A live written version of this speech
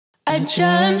A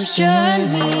germ's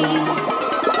journey.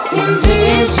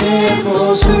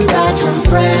 Invisible, sometimes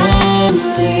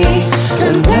unfriendly,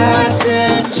 and that's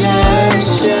a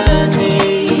germ's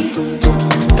journey.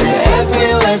 They're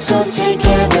everywhere, so take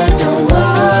care, but don't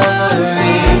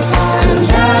worry. And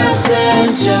that's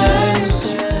a germ's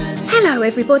journey. Hello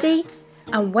everybody,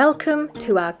 and welcome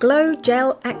to our Glow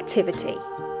Gel activity.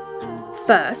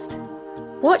 First,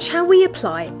 watch how we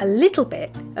apply a little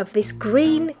bit of this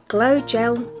green Glow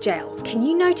Gel gel. Can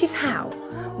you notice how,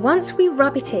 once we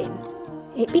rub it in,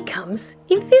 it becomes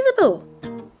invisible?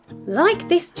 Like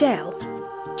this gel,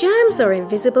 germs are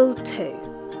invisible too.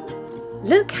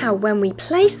 Look how when we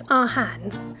place our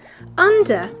hands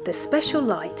under the special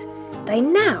light, they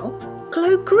now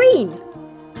glow green,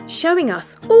 showing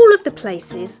us all of the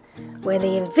places where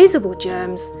the invisible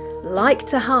germs like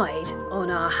to hide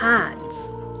on our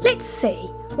hands. Let's see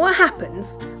what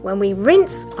happens when we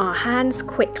rinse our hands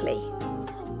quickly.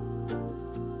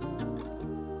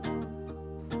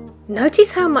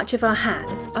 Notice how much of our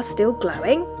hands are still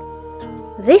glowing?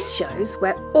 This shows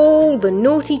where all the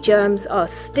naughty germs are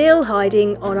still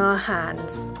hiding on our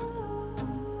hands.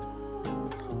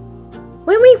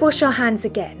 When we wash our hands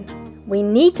again, we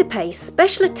need to pay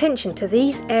special attention to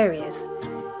these areas,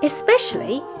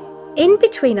 especially in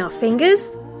between our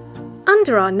fingers,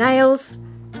 under our nails,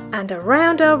 and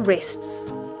around our wrists.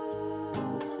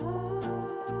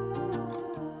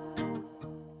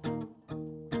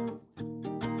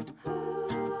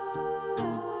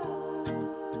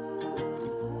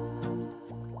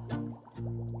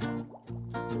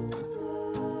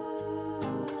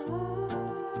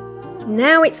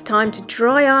 Now it's time to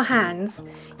dry our hands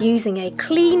using a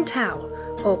clean towel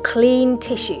or clean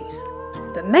tissues.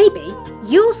 But maybe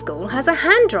your school has a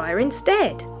hand dryer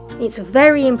instead. It's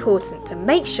very important to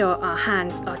make sure our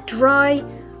hands are dry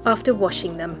after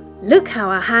washing them. Look how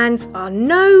our hands are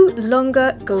no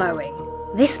longer glowing.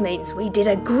 This means we did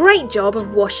a great job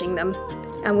of washing them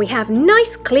and we have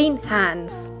nice clean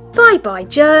hands. Bye bye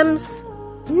germs.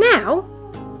 Now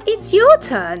it's your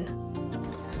turn.